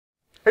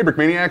Hey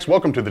Brickmaniacs,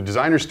 welcome to the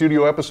Designer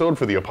Studio episode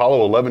for the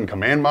Apollo 11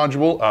 command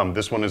module.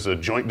 This one is a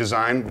joint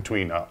design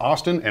between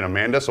Austin and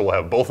Amanda, so we'll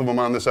have both of them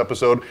on this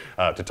episode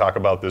to talk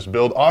about this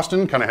build.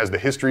 Austin kind of has the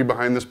history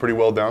behind this pretty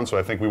well down, so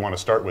I think we want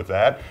to start with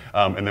that,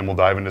 and then we'll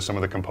dive into some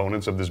of the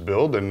components of this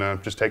build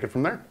and just take it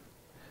from there.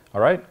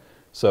 All right,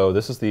 so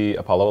this is the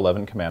Apollo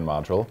 11 command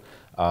module.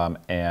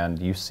 And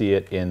you see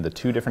it in the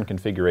two different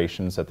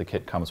configurations that the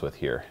kit comes with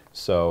here.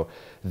 So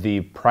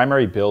the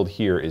primary build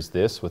here is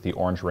this with the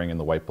orange ring and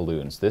the white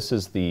balloons. This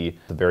is the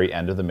very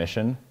end of the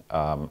mission,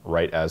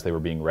 right as they were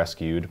being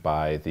rescued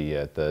by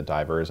the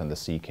divers and the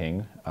Sea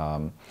King.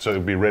 So it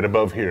would be right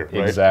above here,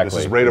 right? Exactly.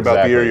 This is right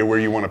about the area where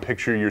you want to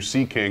picture your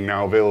Sea King,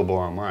 now available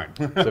online.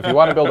 So if you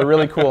want to build a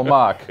really cool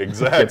mock,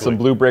 exactly. Get some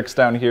blue bricks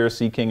down here,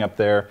 Sea King up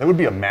there. That would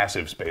be a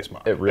massive space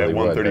mock. It really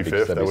would. At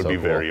 1/35th, that would be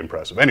cool. very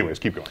impressive. Anyways,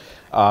 keep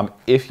going.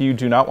 If you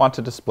do not want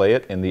to display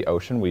it in the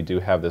ocean, we do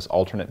have this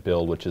alternate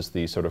build, which is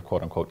the sort of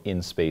quote-unquote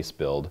in-space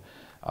build,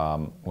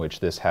 which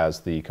this has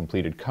the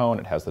completed cone,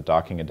 it has the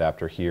docking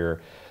adapter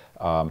here.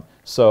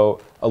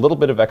 So a little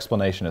bit of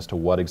explanation as to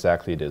what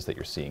exactly it is that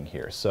you're seeing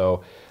here.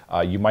 So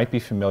you might be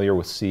familiar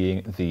with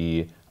seeing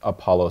the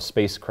Apollo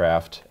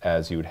spacecraft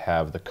as you would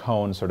have the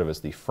cone sort of as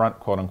the front,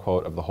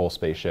 quote-unquote, of the whole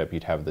spaceship.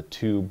 You'd have the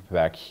tube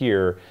back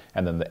here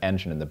and then the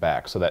engine in the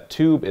back. So that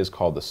tube is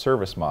called the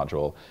service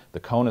module.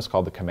 The cone is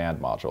called the command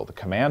module. The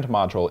command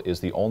module is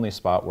the only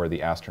spot where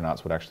the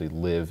astronauts would actually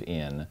live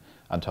in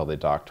until they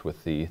docked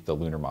with the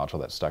lunar module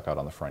that's stuck out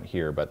on the front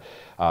here. But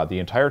the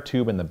entire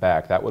tube in the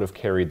back, that would have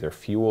carried their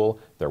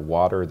fuel, their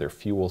water, their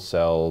fuel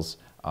cells,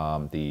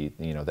 the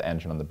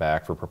engine on the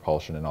back for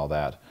propulsion and all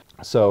that.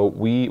 So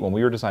when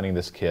we were designing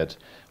this kit,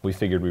 we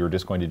figured we were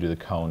just going to do the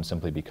cone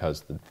simply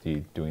because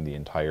doing the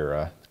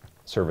entire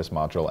service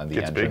module and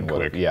the engine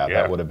would have,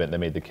 that would have been, they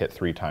made the kit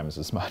 3 times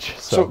as much.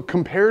 So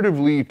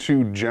comparatively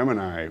to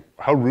Gemini,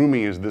 how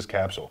roomy is this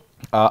capsule?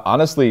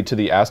 Honestly, to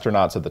the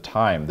astronauts at the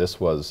time, this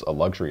was a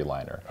luxury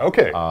liner.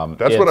 Okay,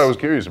 that's what I was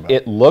curious about.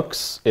 It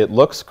looks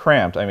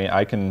cramped. I mean,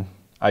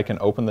 I can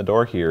open the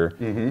door here.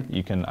 Mm-hmm.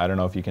 You can, I don't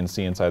know if you can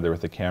see inside there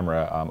with the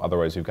camera.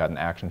 Otherwise, we've got an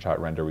action shot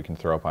render we can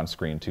throw up on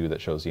screen too that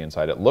shows the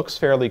inside. It looks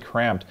fairly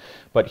cramped,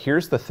 but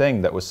here's the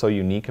thing that was so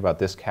unique about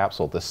this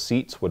capsule: the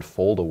seats would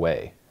fold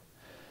away.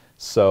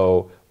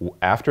 So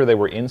after they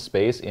were in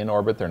space, in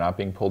orbit, they're not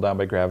being pulled down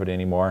by gravity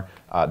anymore.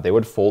 They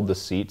would fold the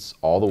seats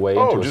all the way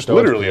into a just stowage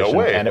literally position,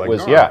 away. and it like,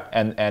 was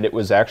and it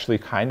was actually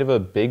kind of a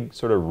big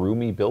sort of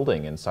roomy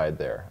building inside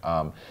there.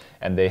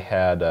 And they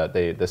had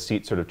the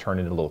seats sort of turned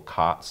into little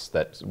cots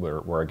that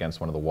were against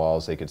one of the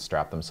walls. They could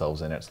strap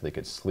themselves in it so they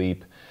could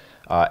sleep.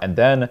 And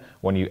then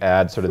when you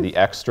add sort of the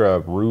extra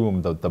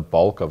room, the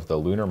bulk of the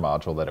lunar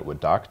module that it would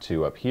dock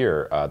to up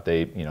here,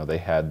 they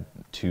had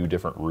 2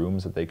 different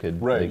rooms that they could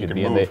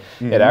be in.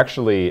 It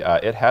actually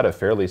it had a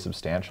fairly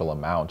substantial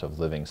amount of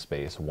living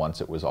space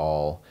once it was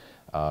all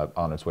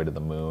on its way to the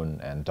moon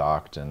and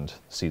docked and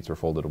seats were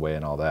folded away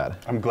and all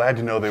that. I'm glad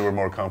to know they were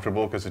more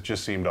comfortable because it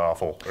just seemed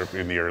awful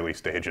in the early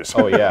stages.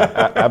 Oh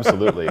yeah,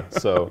 absolutely.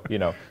 So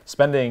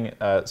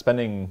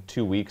spending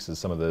 2 weeks as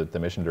some of the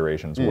mission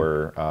durations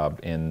were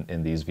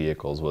in these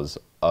vehicles was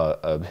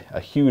a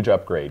huge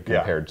upgrade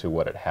compared to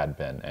what it had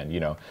been.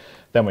 And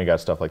then we got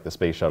stuff like the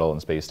space shuttle and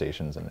space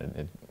stations, and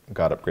it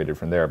got upgraded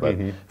from there. But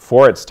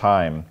for its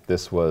time,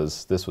 this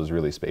was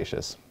really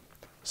spacious.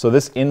 So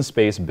this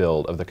in-space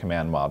build of the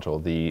command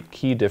module, the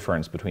key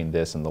difference between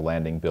this and the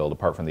landing build,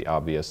 apart from the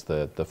obvious,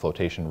 the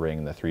flotation ring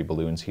and the 3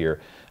 balloons here,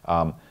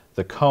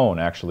 the cone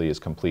actually is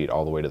complete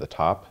all the way to the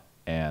top,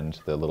 and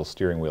the little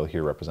steering wheel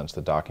here represents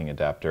the docking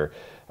adapter.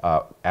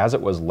 As it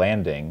was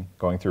landing,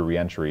 going through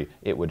re-entry,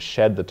 it would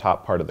shed the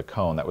top part of the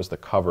cone. That was the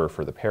cover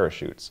for the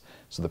parachutes.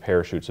 So the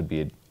parachutes would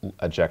be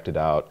ejected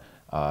out,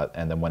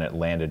 and then when it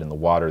landed in the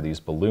water, these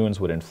balloons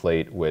would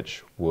inflate,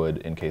 which would,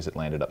 in case it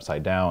landed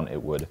upside down,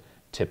 it would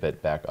tip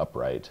it back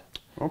upright.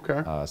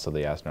 Okay. So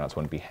the astronauts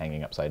wouldn't be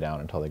hanging upside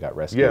down until they got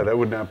rescued. Yeah, that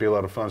would not be a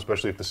lot of fun,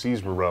 especially if the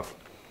seas were rough.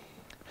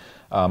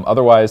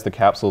 Otherwise, the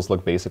capsules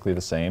look basically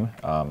the same.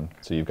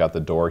 So you've got the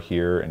door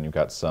here, and you've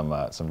got some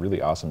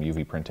really awesome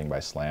UV printing by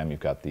SLAM. You've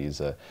got these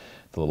the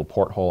little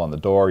porthole on the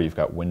door. You've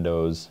got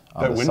windows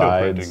on the sides. That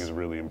window printing is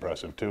really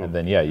impressive too. And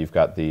then you've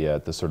got the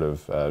sort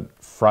of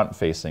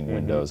front-facing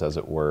windows, as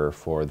it were,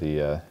 for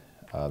the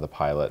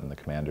pilot and the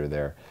commander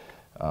there.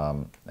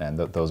 And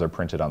those are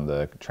printed on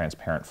the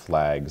transparent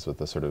flags with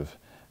the sort of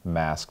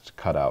masked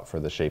cutout for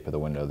the shape of the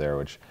window there,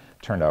 which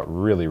turned out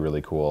really,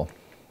 really cool.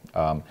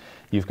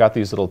 You've got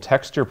these little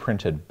texture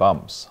printed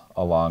bumps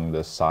along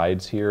the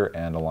sides here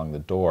and along the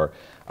door.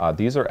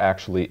 These are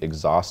actually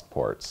exhaust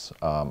ports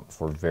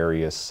for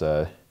various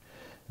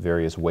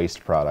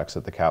waste products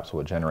that the capsule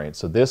would generate.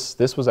 So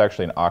this was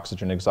actually an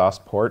oxygen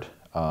exhaust port.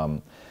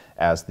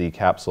 As the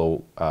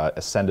capsule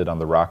ascended on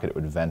the rocket, it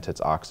would vent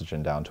its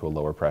oxygen down to a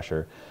lower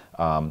pressure.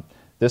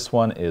 This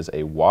one is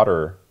a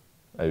wastewater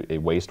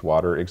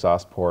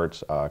exhaust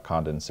port,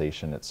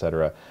 condensation,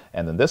 etc.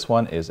 And then this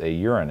one is a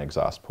urine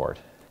exhaust port.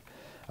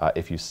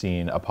 If you've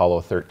seen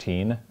Apollo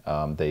 13,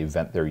 they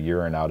vent their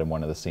urine out in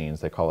one of the scenes.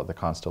 They call it the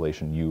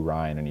constellation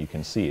Orion, and you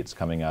can see it's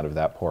coming out of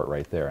that port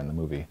right there in the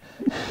movie.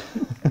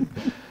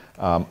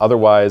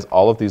 Otherwise,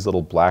 all of these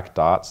little black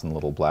dots and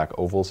little black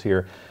ovals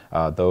here,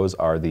 those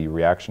are the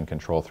reaction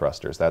control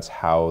thrusters. That's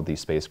how the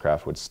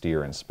spacecraft would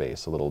steer in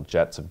space. So little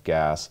jets of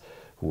gas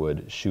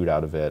would shoot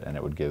out of it, and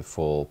it would give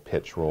full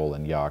pitch, roll,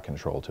 and yaw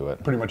control to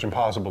it. Pretty much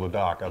impossible to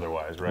dock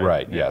otherwise, right?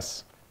 Right,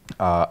 yes.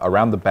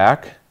 Around the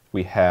back,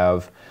 we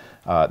have,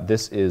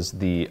 this is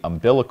the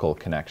umbilical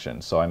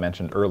connection. So I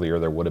mentioned earlier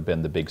there would have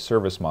been the big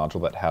service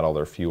module that had all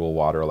their fuel,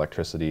 water,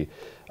 electricity.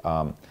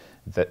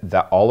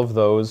 That all of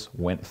those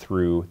went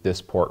through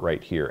this port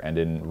right here. And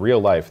in real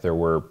life, there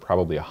were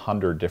probably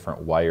 100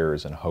 different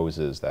wires and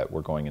hoses that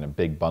were going in a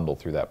big bundle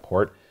through that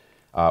port.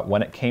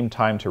 When it came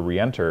time to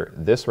re-enter,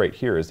 this right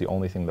here is the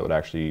only thing that would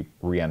actually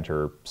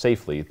re-enter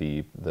safely.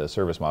 The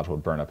service module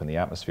would burn up in the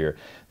atmosphere.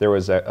 There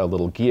was a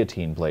little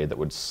guillotine blade that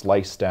would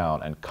slice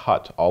down and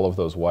cut all of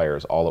those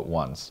wires all at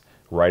once,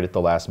 right at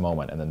the last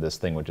moment, and then this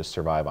thing would just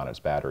survive on its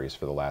batteries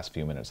for the last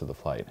few minutes of the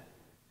flight.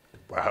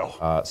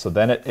 Wow. So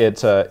then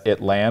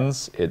it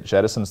lands, it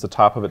jettisons the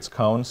top of its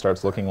cone,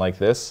 starts looking like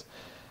this.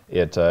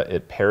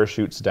 It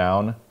parachutes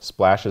down,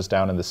 splashes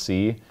down in the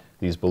sea.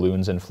 These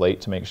balloons inflate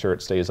to make sure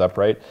it stays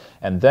upright.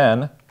 And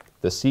then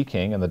the Sea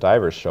King and the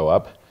divers show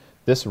up.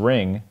 This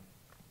ring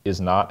is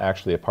not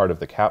actually a part of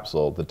the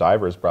capsule. The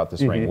divers brought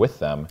this ring with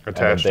them,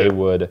 and they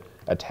would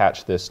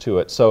attach this to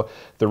it. So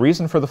the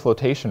reason for the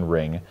flotation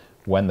ring,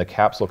 when the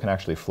capsule can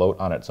actually float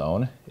on its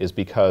own, is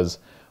because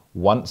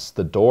once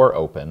the door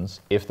opens,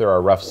 if there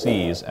are rough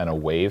seas and a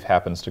wave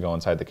happens to go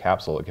inside the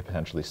capsule, it could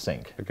potentially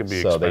sink. It could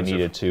be so expensive. They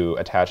needed to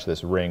attach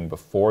this ring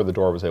before the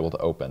door was able to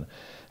open.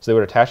 So they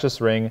would attach this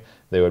ring,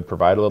 they would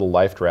provide a little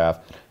life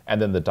draft,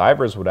 and then the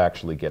divers would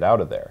actually get out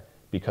of there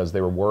because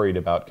they were worried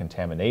about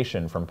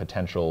contamination from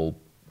potential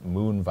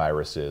moon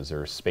viruses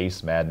or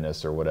space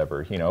madness or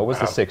whatever. You know, it was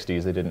the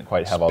 60s, they didn't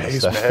quite have all this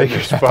stuff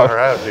figured out. Far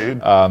out,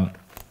 dude.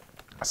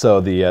 So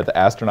the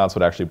astronauts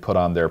would actually put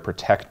on their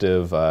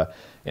protective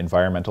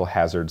environmental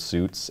hazard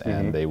suits,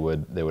 and they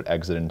would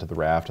exit into the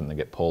raft and then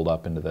get pulled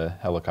up into the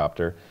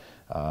helicopter,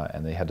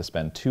 and they had to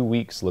spend 2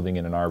 weeks living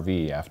in an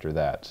RV after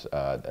that,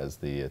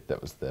 that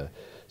was the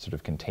sort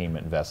of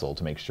containment vessel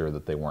to make sure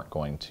that they weren't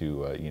going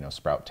to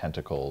sprout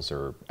tentacles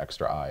or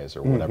extra eyes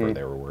or whatever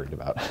they were worried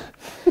about.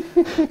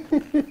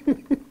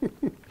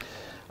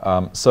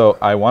 So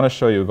I want to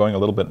show you, going a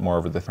little bit more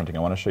over the printing, I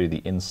want to show you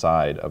the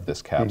inside of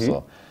this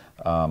capsule.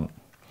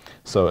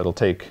 So it'll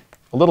take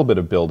a little bit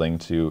of building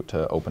to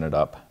open it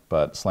up,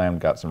 but SLAM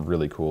got some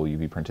really cool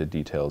UV printed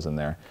details in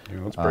there.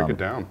 Yeah, let's break it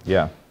down.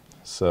 Yeah,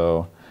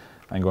 so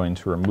I'm going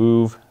to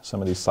remove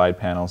some of these side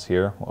panels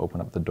here. We'll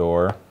open up the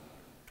door.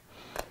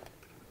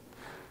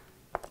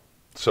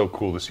 So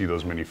cool to see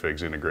those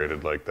minifigs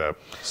integrated like that.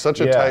 Such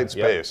a tight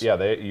space.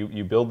 Yeah,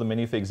 you build the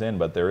minifigs in,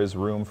 but there is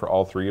room for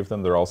all three of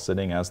them. They're all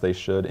sitting as they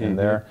should in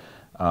there.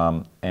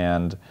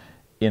 And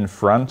in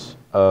front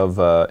of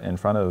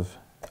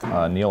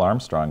Neil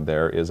Armstrong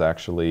there is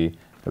actually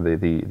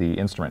the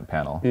instrument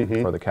panel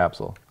for the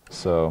capsule.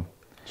 So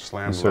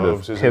SLAM sort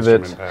loves of his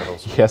pivot. instrument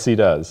paddles. Yes, he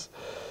does.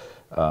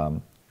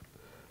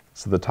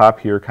 So the top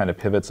here kind of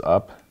pivots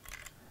up,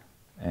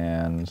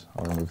 and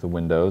I'll remove the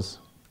windows.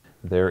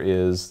 There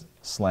is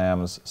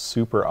SLAM's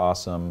super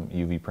awesome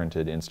UV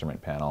printed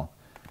instrument panel.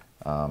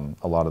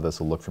 A lot of this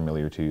will look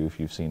familiar to you if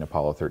you've seen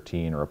Apollo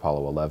 13 or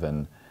Apollo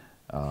 11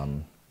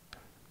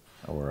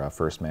 or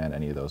First Man,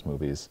 any of those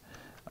movies.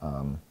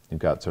 You've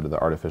got sort of the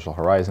artificial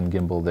horizon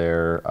gimbal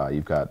there.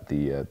 You've got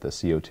the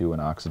CO2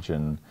 and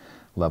oxygen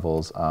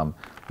levels.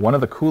 One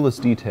of the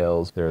coolest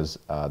details, there's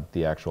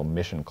the actual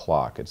mission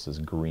clock. It's this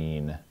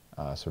green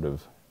sort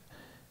of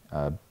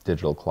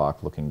digital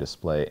clock looking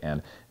display,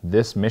 and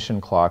this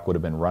mission clock would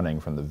have been running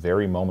from the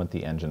very moment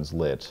the engines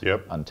lit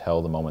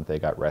until the moment they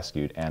got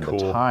rescued, and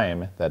the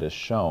time that is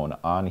shown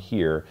on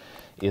here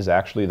is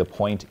actually the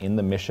point in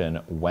the mission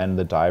when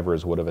the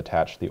divers would have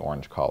attached the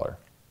orange collar.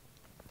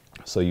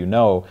 So you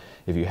know,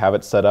 if you have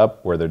it set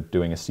up where they're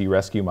doing a sea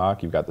rescue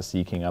mock, you've got the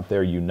Sea King up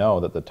there, you know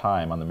that the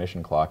time on the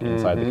mission clock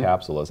inside the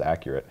capsule is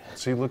accurate.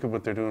 See, look at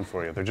what they're doing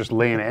for you. They're just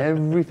laying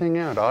everything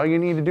out. All you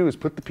need to do is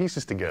put the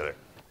pieces together.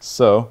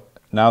 So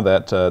now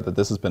that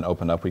this has been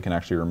opened up, we can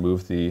actually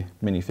remove the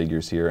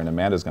minifigures here, and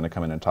Amanda's going to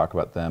come in and talk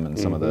about them and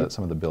some of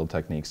the build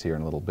techniques here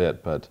in a little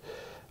bit. But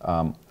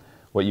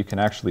what you can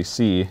actually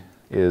see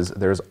is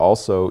there's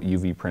also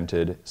UV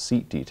printed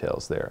seat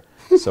details there.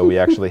 So we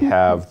actually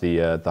have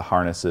the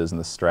harnesses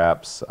and the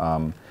straps.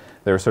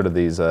 There are sort of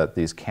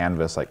these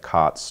canvas like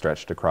cots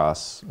stretched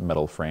across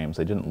metal frames.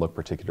 They didn't look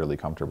particularly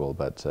comfortable,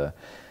 but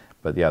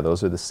yeah,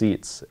 those are the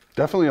seats.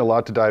 Definitely a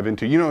lot to dive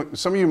into. You know,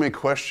 some of you may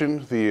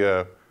question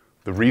the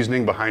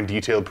reasoning behind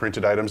detailed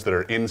printed items that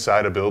are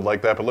inside a build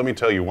like that, but let me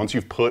tell you, once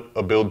you've put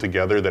a build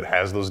together that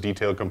has those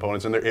detailed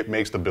components in there, it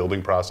makes the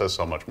building process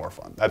so much more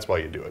fun. That's why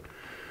you do it.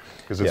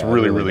 Because it's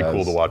really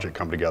cool to watch it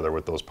come together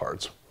with those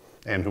parts.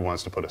 And who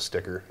wants to put a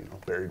sticker,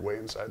 buried way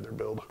inside their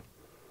build?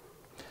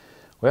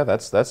 Well, yeah,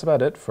 that's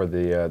about it for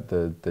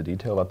the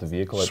detail about the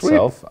vehicle Sweet.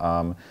 itself.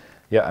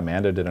 Yeah,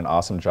 Amanda did an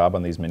awesome job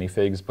on these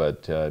minifigs,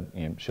 but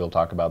she'll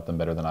talk about them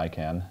better than I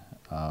can.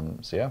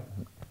 So yeah.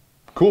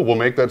 Cool, we'll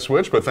make that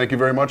switch, but thank you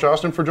very much,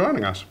 Austin, for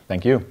joining us.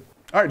 Thank you.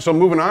 All right, so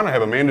moving on, I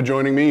have Amanda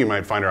joining me. You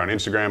might find her on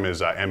Instagram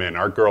as MN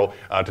Art Girl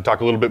to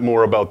talk a little bit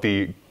more about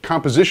the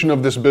composition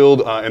of this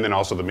build and then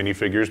also the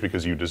minifigures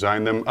because you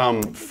designed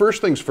them.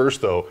 First things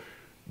first, though,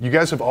 you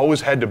guys have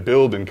always had to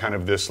build in kind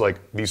of this, like,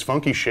 these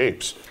funky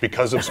shapes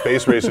because of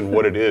Space Race and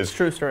what it is.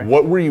 True story.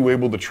 What were you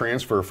able to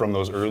transfer from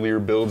those earlier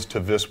builds to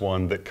this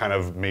one that kind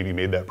of maybe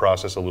made that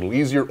process a little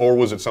easier, or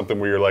was it something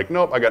where you're like,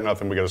 nope, I got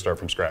nothing, we got to start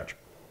from scratch?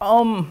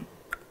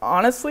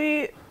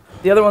 Honestly,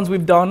 the other ones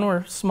we've done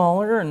were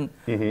smaller, and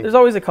there's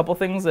always a couple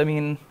things. I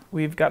mean,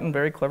 we've gotten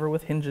very clever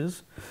with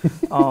hinges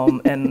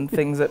and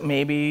things that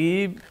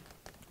maybe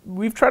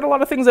we've tried a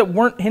lot of things that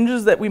weren't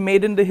hinges that we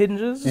made into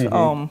hinges.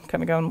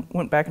 Kind of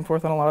went back and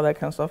forth on a lot of that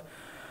kind of stuff.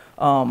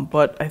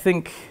 But I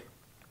think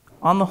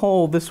on the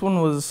whole, this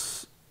one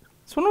was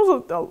it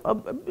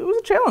was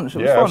a challenge.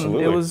 It was fun.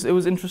 Absolutely. It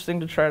was interesting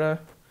to try to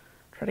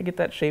get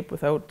that shape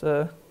without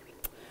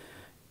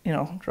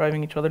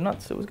driving each other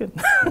nuts. It was good.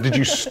 Did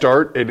you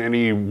start at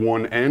any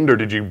one end, or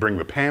did you bring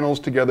the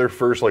panels together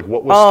first? Like,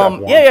 what was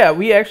step one? Yeah,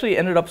 we actually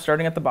ended up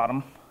starting at the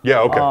bottom.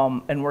 Yeah, okay.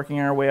 And working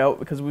our way out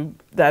because the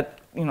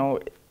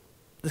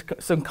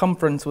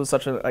circumference was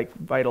such a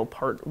vital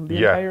part of the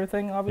entire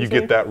thing. Obviously,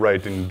 you get that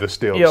right, and the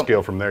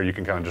scale from there, you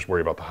can kind of just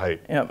worry about the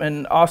height. Yeah,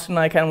 and Austin and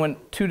I kind of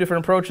went two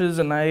different approaches,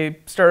 and I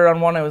started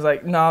on one. I was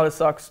like, "Nah, this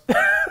sucks.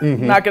 We're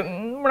not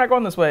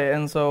going this way."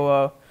 And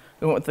so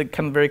we went with the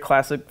kind of very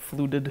classic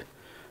fluted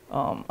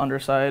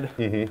underside.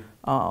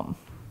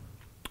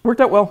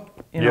 Worked out well.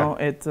 You know,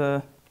 it's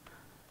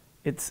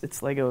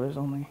Lego. There's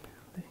only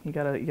you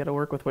gotta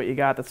work with what you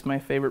got. That's my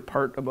favorite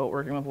part about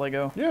working with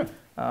Lego. Yeah.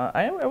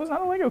 I was not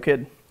a Lego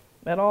kid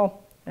at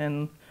all,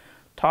 and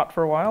taught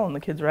for a while, and the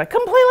kids were like,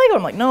 "Come play Lego."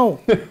 I'm like, "No."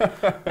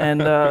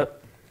 And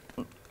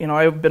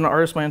I've been an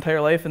artist my entire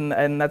life,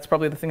 and that's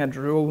probably the thing that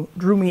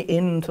drew me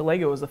into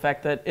Lego was the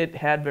fact that it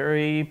had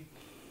very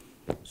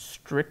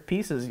strict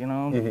pieces.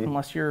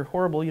 Unless you're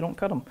horrible, you don't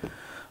cut them.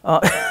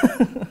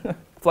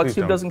 Flex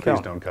tube doesn't count.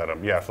 Please don't cut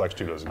them. Yeah, flex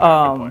tube doesn't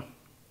count. Good point.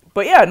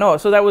 But yeah, no.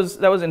 So that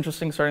was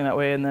interesting starting that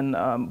way, and then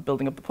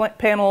building up the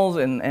panels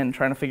and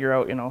trying to figure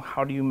out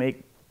how do you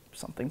make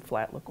something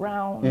flat look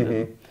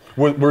round.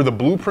 Were the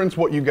blueprints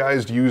what you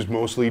guys used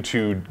mostly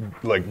to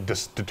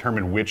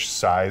determine which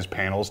size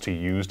panels to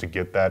use to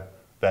get that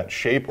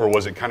shape, or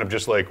was it kind of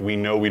just like we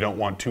know we don't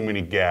want too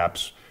many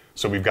gaps,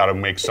 so we've got to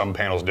make some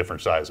panels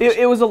different sizes?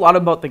 It was a lot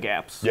about the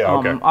gaps. Yeah,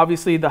 okay.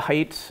 Obviously the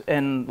height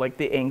and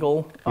the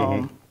angle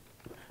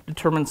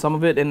determines some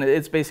of it, and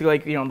it's basically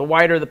the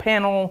wider the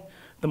panel,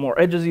 the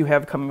more edges you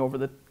have coming over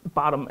the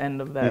bottom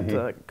end of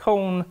that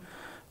cone.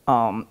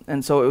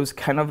 And so it was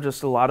kind of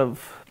just a lot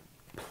of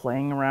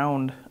playing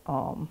around,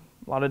 a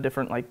lot of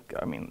different,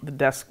 the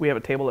desk, we have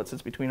a table that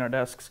sits between our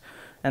desks,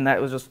 and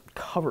that was just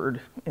covered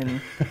in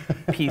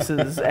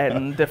pieces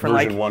and different,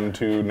 Version 1,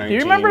 2, 19. Do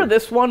you remember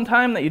this one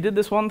time that you did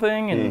this one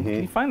thing, and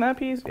can you find that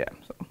piece?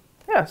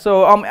 Yeah.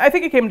 So I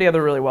think it came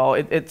together really well.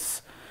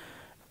 It's,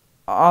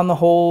 on the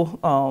whole,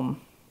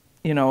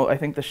 I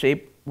think the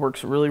shape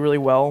works really, really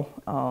well.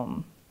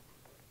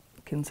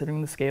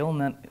 Considering the scale and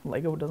that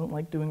Lego doesn't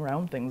like doing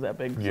round things that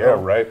big. Yeah,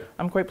 right.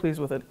 I'm quite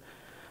pleased with it.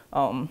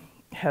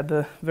 Had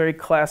the very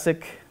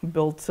classic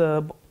built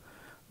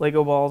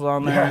Lego balls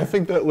on there. Yeah, I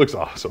think that looks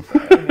awesome.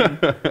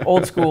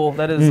 Old school.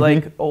 That is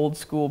old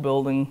school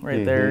building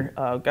right there.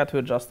 Got to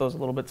adjust those a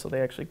little bit so they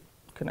actually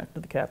connect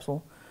to the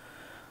capsule.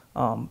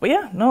 But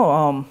yeah,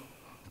 no.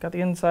 Got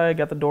the inside.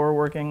 Got the door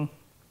working.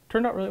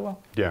 Turned out really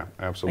well. Yeah,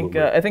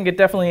 absolutely. I think it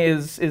definitely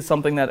is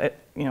something that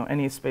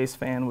any space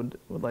fan would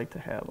like to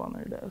have on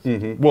their desk.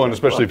 Well, and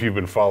especially if you've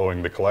been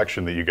following the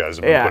collection that you guys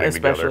have been putting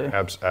together.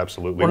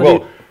 Absolutely.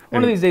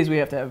 One of these days we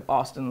have to have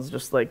Austin's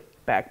just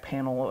back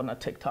panel on a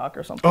TikTok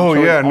or something. Oh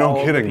yeah, no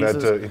kidding.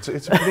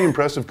 It's a pretty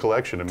impressive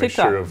collection, a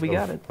mixture of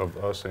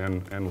us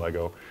and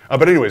Lego.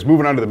 But anyways,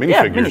 moving on to the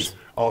minifigures.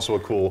 Also a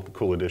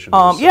cool addition.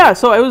 Yeah,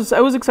 so I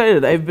was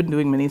excited. I've been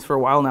doing minis for a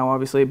while now,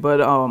 obviously, but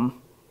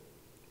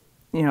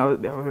we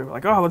were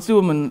like, oh, let's do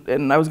them,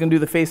 and I was going to do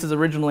the faces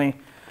originally,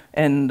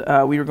 and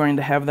we were going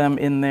to have them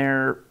in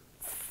their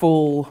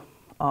full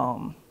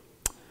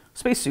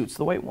spacesuits,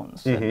 the white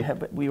ones.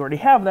 We already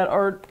have that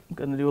art. I'm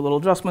going to do a little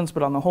adjustments,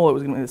 but on the whole, it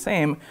was going to be the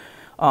same.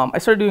 I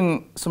started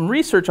doing some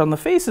research on the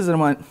faces, and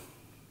I went,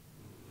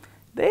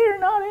 they are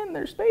not in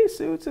their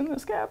spacesuits in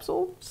this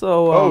capsule.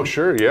 So oh,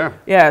 sure, yeah.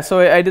 Yeah, so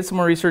I did some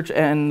more research,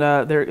 and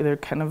they're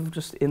kind of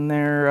just in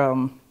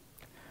their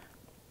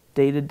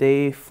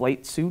day-to-day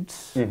flight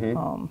suits.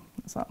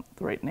 It's not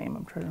the right name.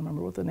 I'm trying to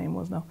remember what the name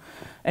was now.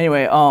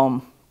 Anyway,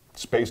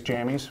 Space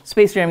jammies?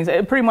 Space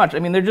jammies, pretty much. I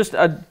mean, they're just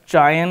a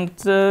giant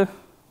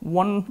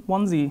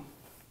onesie.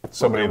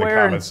 Somebody in the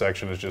comments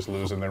section is just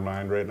losing their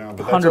mind right now,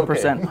 but that's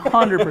 100%,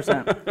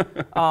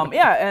 100%.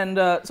 Yeah, and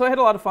so I had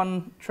a lot of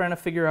fun trying to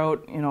figure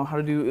out, how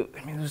to do.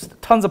 I mean, there's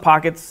tons of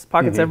pockets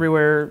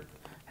everywhere.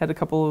 Had a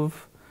couple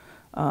of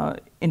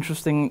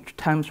interesting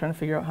times trying to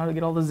figure out how to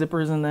get all the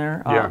zippers in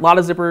there. Yeah. A lot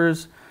of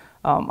zippers.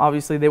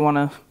 Obviously, they want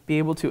to be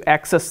able to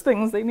access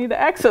things they need to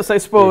access, I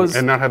suppose.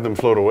 And not have them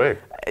float away.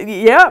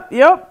 Yep.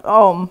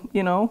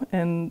 You know,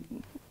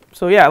 and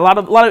so yeah, a lot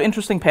of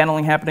interesting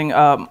paneling happening.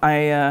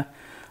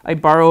 I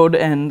borrowed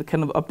and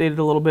kind of updated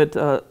a little bit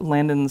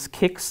Landon's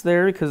kicks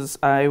there because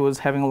I was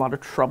having a lot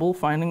of trouble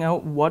finding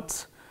out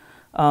what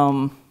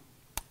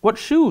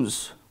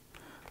shoes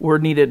were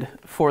needed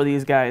for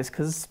these guys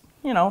because,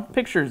 you know,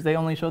 pictures, they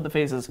only showed the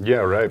faces. Yeah,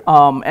 right.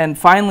 And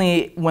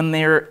finally, when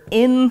they're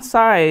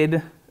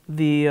inside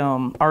the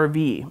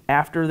RV,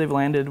 after they've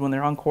landed, when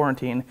they're on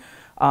quarantine,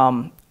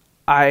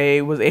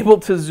 I was able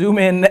to zoom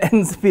in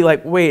and be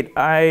like, wait,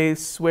 I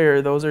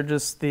swear those are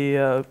just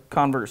the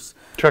Converse.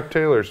 Chuck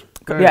Taylors.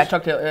 Nice. Yeah,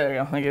 Chuck Taylor. There you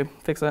go. Thank you.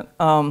 Fix that.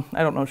 I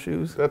don't know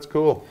shoes. That's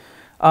cool.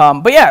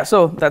 But yeah,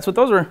 so that's what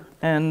those were.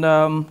 And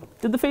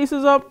did the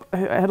faces up. I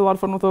had a lot of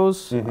fun with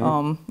those. You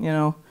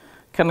know,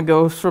 kind of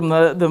goes from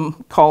the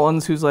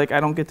Collins, who's like, I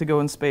don't get to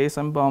go in space,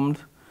 I'm bummed.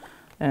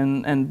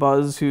 And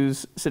Buzz,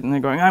 who's sitting there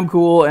going, I'm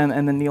cool. And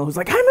then Neil, who's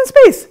like, I'm in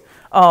space.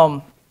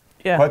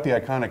 Yeah. Quite the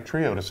iconic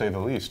trio, to say the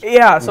least.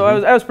 Yeah, so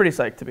I was pretty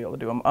psyched to be able to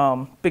do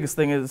them. Biggest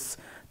thing is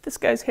this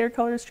guy's hair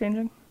color is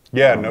changing.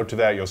 Yeah, note to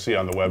that, you'll see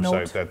on the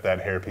website Note.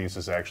 that hairpiece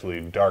is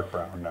actually dark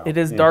brown now. It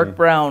is dark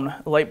brown.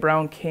 Light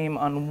brown came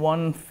on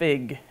one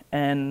fig,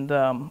 and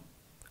when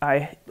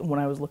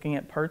I was looking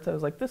at parts, I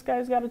was like, this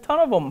guy's got a ton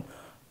of them.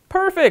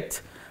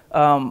 Perfect.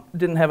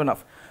 Didn't have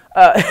enough,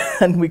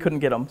 and we couldn't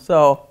get them,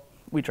 so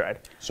we tried.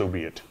 So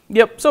be it.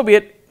 Yep, so be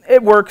it.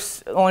 It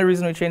works. The only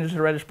reason we changed it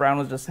to reddish brown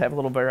was just to have a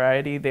little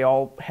variety. They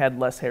all had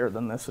less hair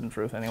than this, in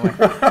truth, anyway.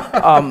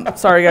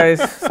 Sorry,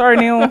 guys. Sorry,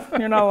 Neil.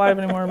 You're not alive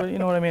anymore, but you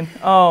know what I mean.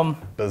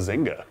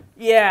 Bazinga.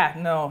 Yeah,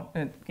 no.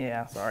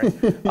 Yeah, sorry.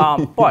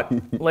 But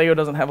Lego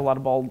doesn't have a lot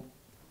of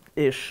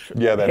bald-ish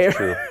Yeah, that's hair.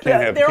 true.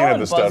 They're Can't all have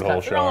in the stud hole buzz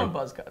cuts. They're all in showing.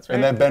 buzz cuts, right?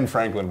 And that Ben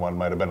Franklin one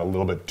might have been a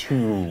little bit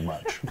too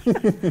much. He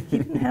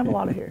didn't have a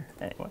lot of hair.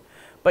 Anyway.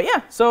 But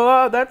yeah,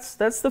 so that's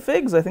the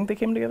figs. I think they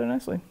came together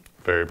nicely.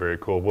 Very, very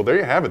cool. Well, there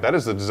you have it. That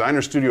is the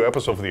Designer Studio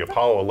episode for the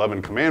Apollo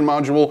 11 command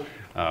module.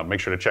 Make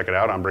sure to check it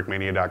out on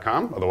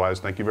brickmania.com. Otherwise,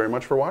 thank you very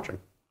much for watching.